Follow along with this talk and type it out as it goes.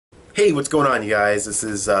Hey, what's going on, you guys? This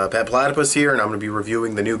is petplatypus here, and I'm going to be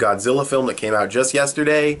reviewing the new Godzilla film that came out just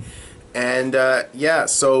yesterday. And yeah,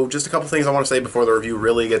 so just a couple things I want to say before the review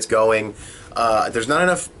really gets going. There's not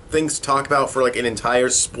enough things to talk about for like an entire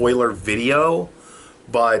spoiler video,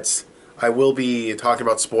 but I will be talking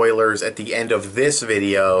about spoilers at the end of this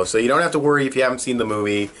video, so you don't have to worry if you haven't seen the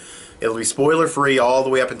movie. It'll be spoiler free all the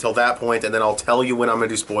way up until that point, and then I'll tell you when I'm going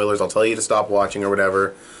to do spoilers. I'll tell you to stop watching or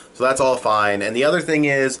whatever. So that's all fine. And the other thing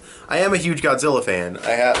is, I am a huge Godzilla fan.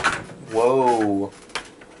 Whoa.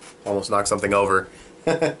 Almost knocked something over.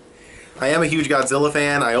 I am a huge Godzilla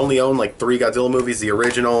fan. I only own like 3 Godzilla movies. The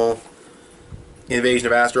original, Invasion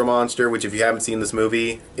of Astro Monster, which if you haven't seen this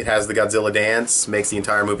movie, it has the Godzilla dance. Makes the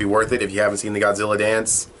entire movie worth it. If you haven't seen the Godzilla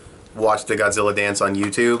dance, watch the Godzilla dance on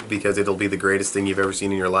YouTube, because it'll be the greatest thing you've ever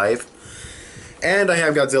seen in your life. And I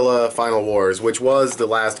have Godzilla Final Wars, which was the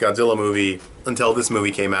last Godzilla movie until this movie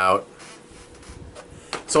came out.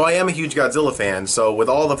 So I am a huge Godzilla fan. So with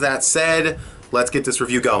all of that said, let's get this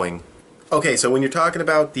review going. Okay, so when you're talking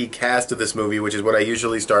about the cast of this movie, which is what I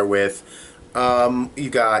usually start with, you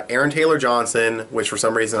got Aaron Taylor Johnson, which for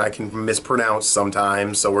some reason I can mispronounce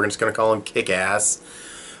sometimes, so we're just going to call him Kick-Ass.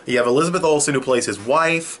 You have Elizabeth Olsen, who plays his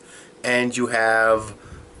wife, and you have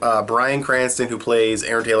Bryan Cranston, who plays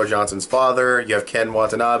Aaron Taylor Johnson's father. You have Ken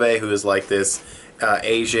Watanabe, who is like this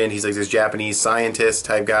Asian, he's like this Japanese scientist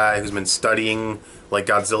type guy who's been studying like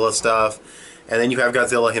Godzilla stuff. And then you have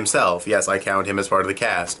Godzilla himself. Yes, I count him as part of the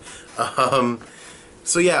cast.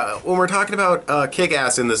 So yeah, when we're talking about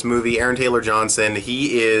Kick-Ass in this movie, Aaron Taylor Johnson,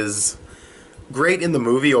 he is great in the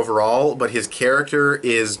movie overall, but his character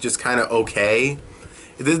is just kind of okay.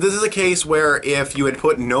 This is a case where if you had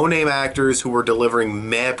put no-name actors who were delivering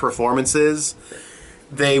meh performances,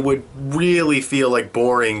 they would really feel like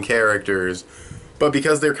boring characters. But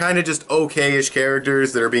because they're kind of just okay-ish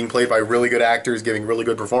characters that are being played by really good actors giving really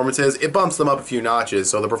good performances, it bumps them up a few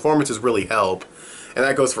notches, so the performances really help. And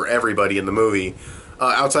that goes for everybody in the movie.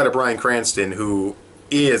 Outside of Bryan Cranston, who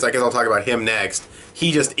is, I guess I'll talk about him next,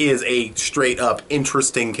 he just is a straight-up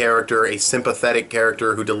interesting character, a sympathetic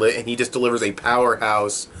character, and he just delivers a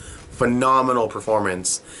powerhouse, phenomenal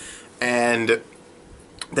performance. And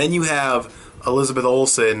then you have Elizabeth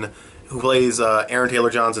Olsen, who plays Aaron Taylor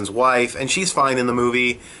Johnson's wife, and she's fine in the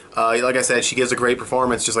movie. Like I said, she gives a great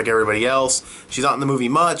performance just like everybody else. She's not in the movie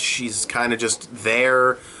much. She's kind of just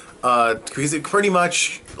there. Because it pretty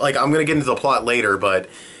much, like, I'm going to get into the plot later, but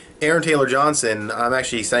Aaron Taylor Johnson, I'm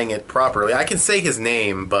actually saying it properly. I can say his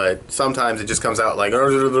name, but sometimes it just comes out like,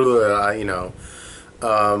 you know,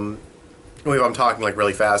 if I'm talking like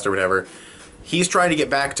really fast or whatever. He's trying to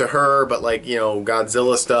get back to her, but like, you know,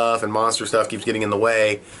 Godzilla stuff and monster stuff keeps getting in the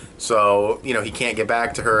way. So, you know, he can't get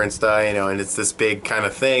back to her and stuff, you know, and it's this big kind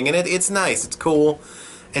of thing. And it's nice, it's cool.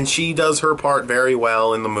 And she does her part very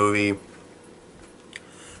well in the movie.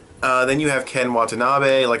 Then you have Ken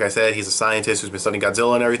Watanabe. Like I said, he's a scientist who's been studying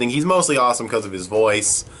Godzilla and everything. He's mostly awesome because of his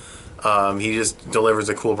voice. He just delivers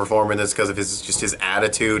a cool performance because of his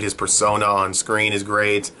attitude. His persona on screen is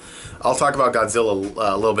great. I'll talk about Godzilla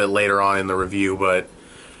a little bit later on in the review, but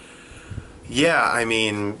yeah, I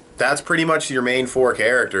mean, that's pretty much your main 4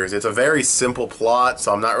 characters. It's a very simple plot,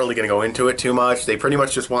 so I'm not really going to go into it too much. They pretty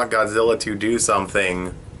much just want Godzilla to do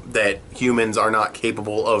something that humans are not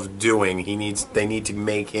capable of doing. They need to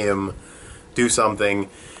make him do something.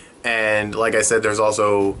 And like I said, there's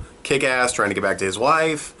also Kick-Ass trying to get back to his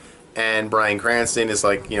wife, and Bryan Cranston is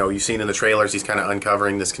like, you know, you've seen in the trailers, he's kind of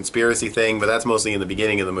uncovering this conspiracy thing, but that's mostly in the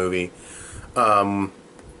beginning of the movie. So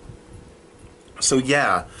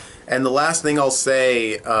yeah, and the last thing I'll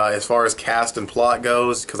say as far as cast and plot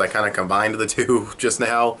goes, because I kind of combined the two just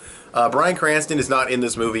now, Bryan Cranston is not in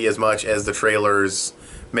this movie as much as the trailers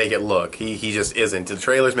make it look. He just isn't. The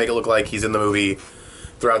trailers make it look like he's in the movie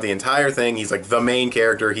throughout the entire thing. He's like the main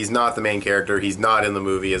character. He's not the main character. He's not in the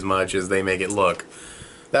movie as much as they make it look.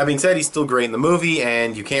 That being said, he's still great in the movie,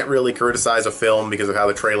 and you can't really criticize a film because of how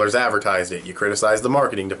the trailers advertised it. You criticize the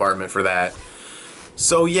marketing department for that.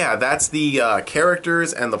 So yeah, that's the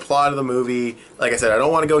characters and the plot of the movie. Like I said, I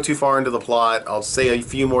don't want to go too far into the plot. I'll say a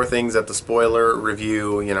few more things at the spoiler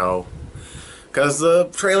review, you know, because the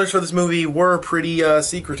trailers for this movie were pretty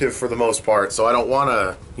secretive for the most part, so I don't want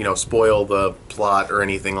to, you know, spoil the plot or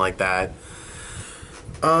anything like that.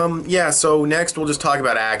 Yeah, so next we'll just talk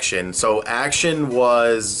about action. So action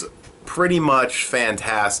was pretty much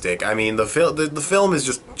fantastic. I mean, the film is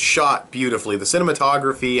just shot beautifully. The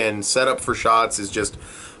cinematography and setup for shots is just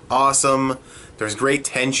awesome. There's great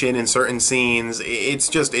tension in certain scenes.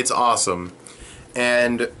 It's awesome.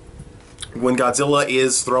 And when Godzilla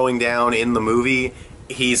is throwing down in the movie,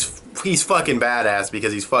 he's fucking badass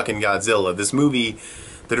because he's fucking Godzilla. This movie,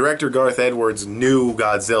 the director Garth Edwards knew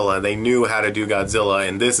Godzilla. They knew how to do Godzilla,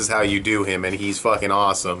 and this is how you do him, and he's fucking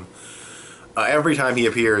awesome. Every time he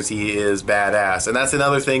appears, he is badass. And that's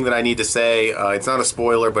another thing that I need to say. It's not a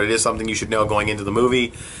spoiler, but it is something you should know going into the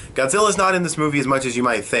movie. Godzilla's not in this movie as much as you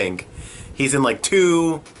might think. He's in like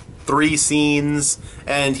 2, 3 scenes,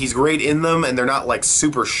 and he's great in them, and they're not like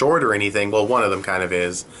super short or anything. Well, one of them kind of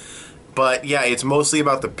is. But yeah, it's mostly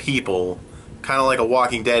about the people. Kind of like a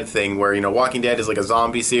Walking Dead thing, where, you know, Walking Dead is like a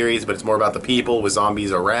zombie series, but it's more about the people with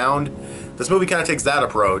zombies around. This movie kind of takes that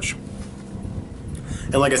approach.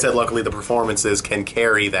 And like I said, luckily the performances can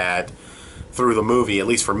carry that through the movie. At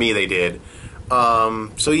least for me, they did.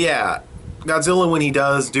 So yeah, Godzilla, when he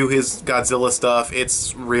does do his Godzilla stuff,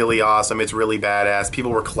 it's really awesome. It's really badass.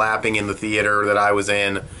 People were clapping in the theater that I was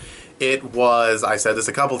in. It was, I said this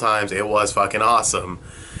a couple times, it was fucking awesome.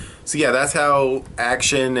 So yeah, that's how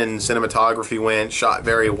action and cinematography went. Shot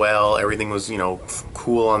very well. Everything was, you know,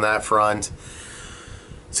 cool on that front.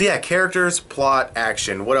 So yeah, characters, plot,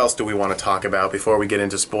 action. What else do we want to talk about before we get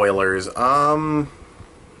into spoilers? It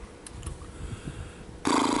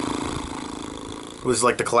was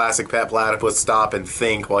like the classic Pet Platypus stop and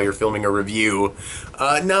think while you're filming a review.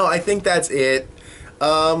 No, I think that's it.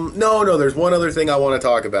 No, there's one other thing I want to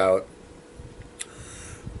talk about.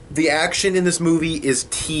 The action in this movie is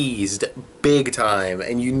teased big time,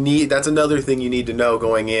 and that's another thing you need to know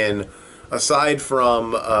going in. Aside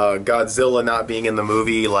from Godzilla not being in the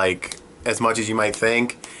movie like as much as you might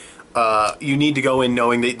think, you need to go in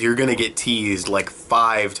knowing that you're gonna get teased like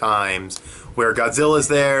 5 times, where Godzilla's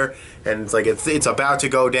there and it's like it's about to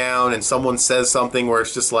go down, and someone says something where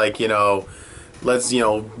it's just like, you know, let's,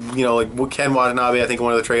 like Ken Watanabe, I think in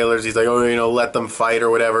one of the trailers, he's like, oh, you know, let them fight or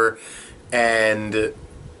whatever, and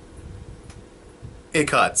it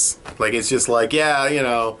cuts. Like, it's just like, yeah, you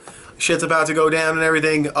know, shit's about to go down and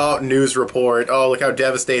everything. Oh, news report. Oh, look how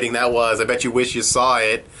devastating that was. I bet you wish you saw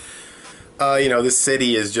it. You know, this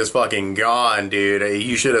city is just fucking gone, dude.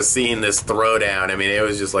 You should have seen this throwdown. I mean, it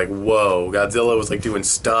was just like, whoa. Godzilla was like doing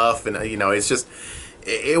stuff, and, you know, it's just,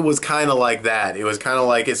 it was kind of like that. It was kind of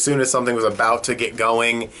like as soon as something was about to get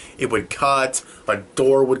going, it would cut, a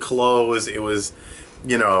door would close. It was,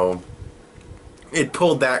 you know, it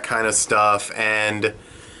pulled that kind of stuff, and,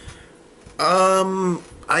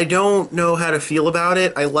 I don't know how to feel about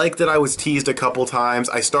it. I like that I was teased a couple times.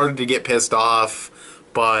 I started to get pissed off,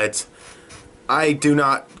 but I do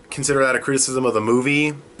not consider that a criticism of the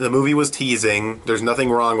movie. The movie was teasing. There's nothing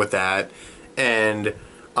wrong with that. And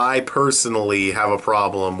I personally have a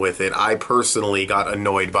problem with it. I personally got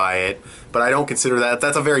annoyed by it. But I don't consider that.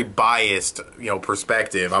 That's a very biased, you know,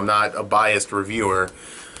 perspective. I'm not a biased reviewer.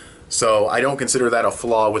 So I don't consider that a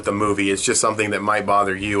flaw with the movie. It's just something that might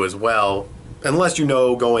bother you as well. Unless you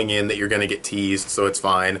know going in that you're going to get teased, so it's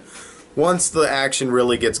fine. Once the action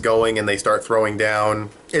really gets going and they start throwing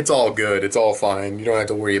down, it's all good. It's all fine. You don't have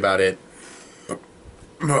to worry about it.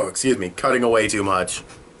 Oh, excuse me, cutting away too much.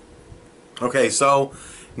 Okay, so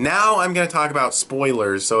now I'm going to talk about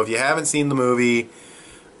spoilers. So if you haven't seen the movie,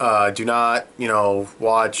 do not, you know,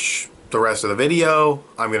 watch the rest of the video.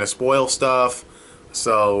 I'm going to spoil stuff.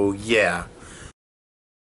 So, yeah.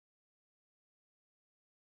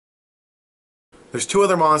 There's 2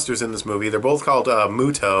 other monsters in this movie. They're both called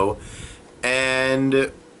Muto,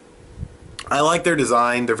 and I like their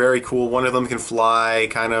design. They're very cool. One of them can fly,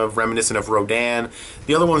 kind of reminiscent of Rodan.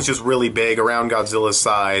 The other one's just really big, around Godzilla's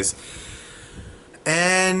size.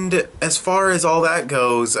 And as far as all that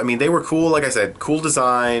goes, I mean, they were cool. Like I said, cool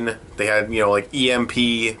design. They had, you know, like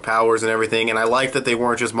EMP powers and everything, and I like that they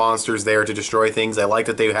weren't just monsters there to destroy things. I like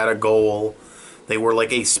that they had a goal. They were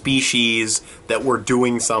like a species that were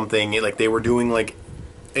doing something, like they were doing like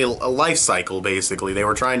a life cycle, basically. They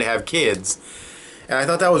were trying to have kids. And I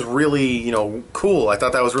thought that was really, you know, cool. I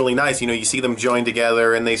thought that was really nice. You know, you see them join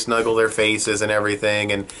together and they snuggle their faces and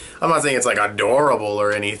everything. And I'm not saying it's like adorable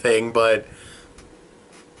or anything, but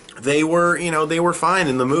they were, you know, they were fine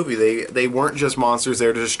in the movie. They weren't just monsters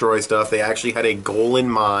there to destroy stuff. They actually had a goal in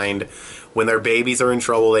mind. When their babies are in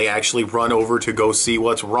trouble, they actually run over to go see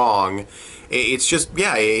what's wrong. It's just,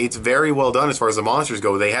 yeah, it's very well done as far as the monsters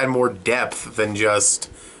go. They had more depth than just,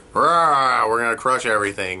 rah, we're gonna crush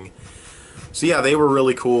everything. So yeah, they were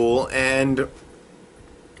really cool. And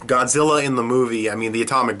Godzilla in the movie, I mean, the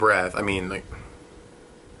atomic breath, I mean, like,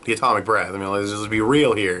 the atomic breath. I mean, let's just be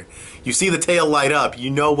real here. You see the tail light up, you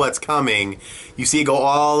know what's coming. You see it go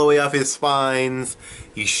all the way up his spines.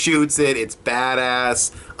 He shoots it, it's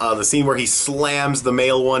badass. The scene where he slams the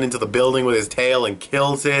male one into the building with his tail and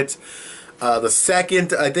kills it. The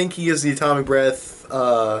second, I think he uses the atomic breath,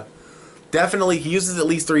 definitely, he uses it at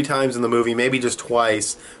least 3 times in the movie, maybe just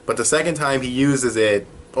twice. But the second time he uses it,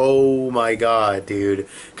 Oh my god, dude.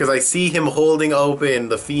 Because I see him holding open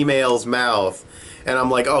the female's mouth, and I'm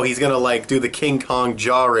like, oh, he's gonna like do the King Kong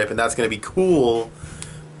jaw rip, and that's gonna be cool.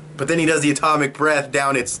 But then he does the atomic breath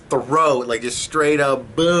down its throat, like just straight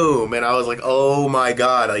up boom. And I was like, oh my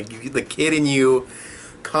god, like the kid in you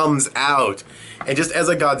comes out. And just as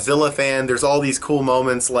a Godzilla fan, there's all these cool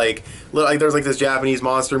moments, like there's like this Japanese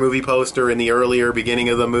monster movie poster in the earlier beginning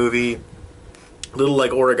of the movie. Little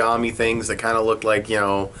like origami things that kind of looked like, you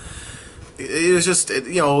know, it was just,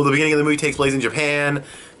 you know, the beginning of the movie takes place in Japan.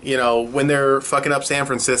 You know, when they're fucking up San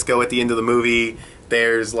Francisco at the end of the movie,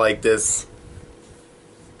 there's like this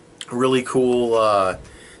really cool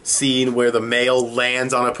scene where the male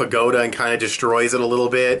lands on a pagoda and kind of destroys it a little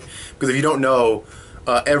bit. Because if you don't know,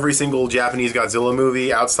 every single Japanese Godzilla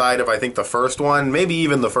movie outside of, I think, the first one, maybe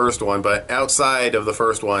even the first one, but outside of the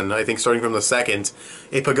first one, I think starting from the second,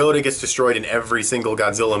 a pagoda gets destroyed in every single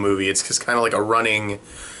Godzilla movie. It's just kind of like a running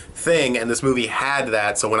thing, and this movie had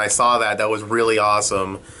that, so when I saw that, that was really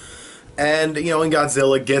awesome. And, you know, and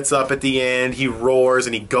Godzilla gets up at the end, he roars,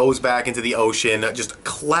 and he goes back into the ocean. Just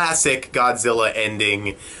classic Godzilla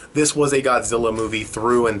ending. This was a Godzilla movie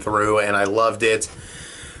through and through, and I loved it.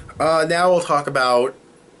 Now we'll talk about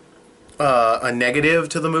a negative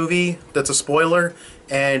to the movie that's a spoiler,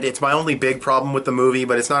 and it's my only big problem with the movie,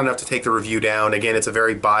 but it's not enough to take the review down. Again, it's a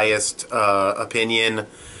very biased opinion.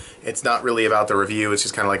 It's not really about the review, it's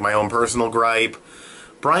just kind of like my own personal gripe.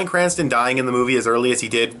 Bryan Cranston dying in the movie as early as he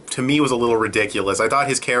did, to me, was a little ridiculous. I thought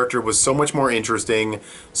his character was so much more interesting,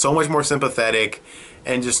 so much more sympathetic,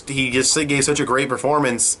 and he just gave such a great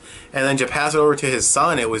performance. And then to pass it over to his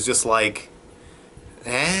son, it was just like,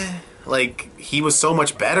 like, he was so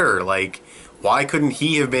much better. Like, why couldn't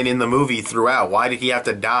he have been in the movie throughout? Why did he have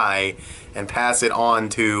to die and pass it on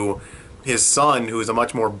to his son, who is a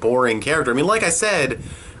much more boring character? I mean, like I said,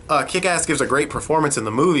 Kick-Ass gives a great performance in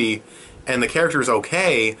the movie, and the character is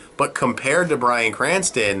okay, but compared to Bryan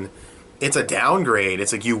Cranston, it's a downgrade.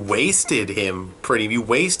 It's like you wasted him you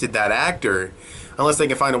wasted that actor. Unless they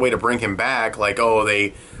can find a way to bring him back, like, oh,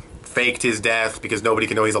 they faked his death because nobody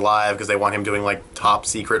can know he's alive because they want him doing like top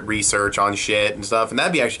secret research on shit and stuff, and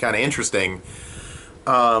that'd be actually kind of interesting.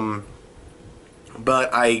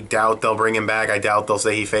 But I doubt they'll bring him back. I doubt they'll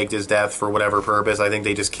say he faked his death for whatever purpose. I think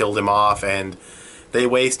they just killed him off and they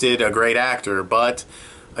wasted a great actor. But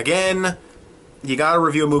again, you gotta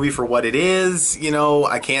review a movie for what it is. You know,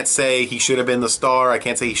 I can't say he should have been the star. I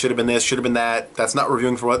can't say he should have been this, should have been that. That's not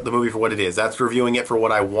reviewing the movie for what it is. That's reviewing it for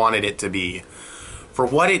what I wanted it to be. For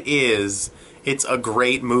what it is, it's a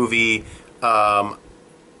great movie.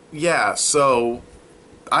 Yeah, so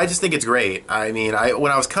I just think it's great. I mean,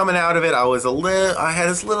 when I was coming out of it, I had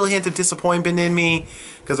this little hint of disappointment in me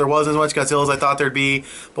because there wasn't as much Godzilla as I thought there'd be.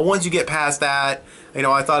 But once you get past that, you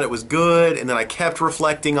know, I thought it was good, and then I kept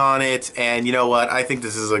reflecting on it, and you know what? I think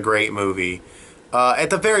this is a great movie. At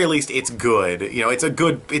the very least, it's good. You know,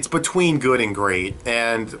 it's between good and great,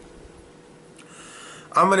 and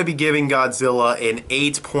I'm going to be giving Godzilla an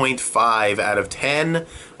 8.5 out of 10.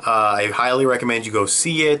 I highly recommend you go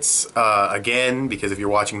see it, again, because if you're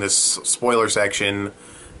watching this spoiler section,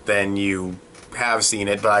 then you have seen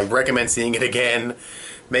it, but I recommend seeing it again.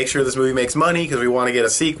 Make sure this movie makes money, because we want to get a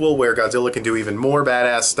sequel where Godzilla can do even more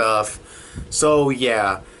badass stuff. So,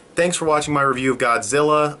 yeah. Thanks for watching my review of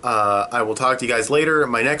Godzilla. I will talk to you guys later.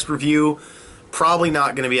 My next review, probably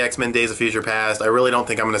not going to be X-Men Days of Future Past. I really don't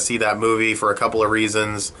think I'm going to see that movie for a couple of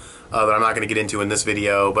reasons that I'm not going to get into in this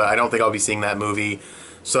video, but I don't think I'll be seeing that movie.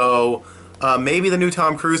 So, maybe the new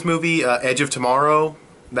Tom Cruise movie, Edge of Tomorrow.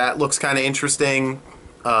 That looks kind of interesting,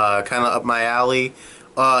 kind of up my alley.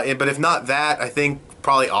 But if not that, I think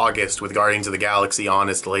probably August with Guardians of the Galaxy,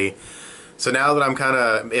 honestly. So now that I'm kind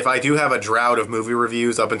of, if I do have a drought of movie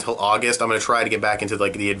reviews up until August, I'm going to try to get back into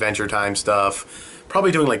like the Adventure Time stuff.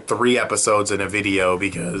 Probably doing like 3 episodes in a video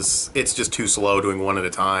because it's just too slow doing one at a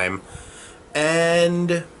time.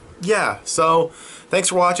 And yeah, so thanks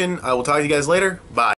for watching. I will talk to you guys later. Bye.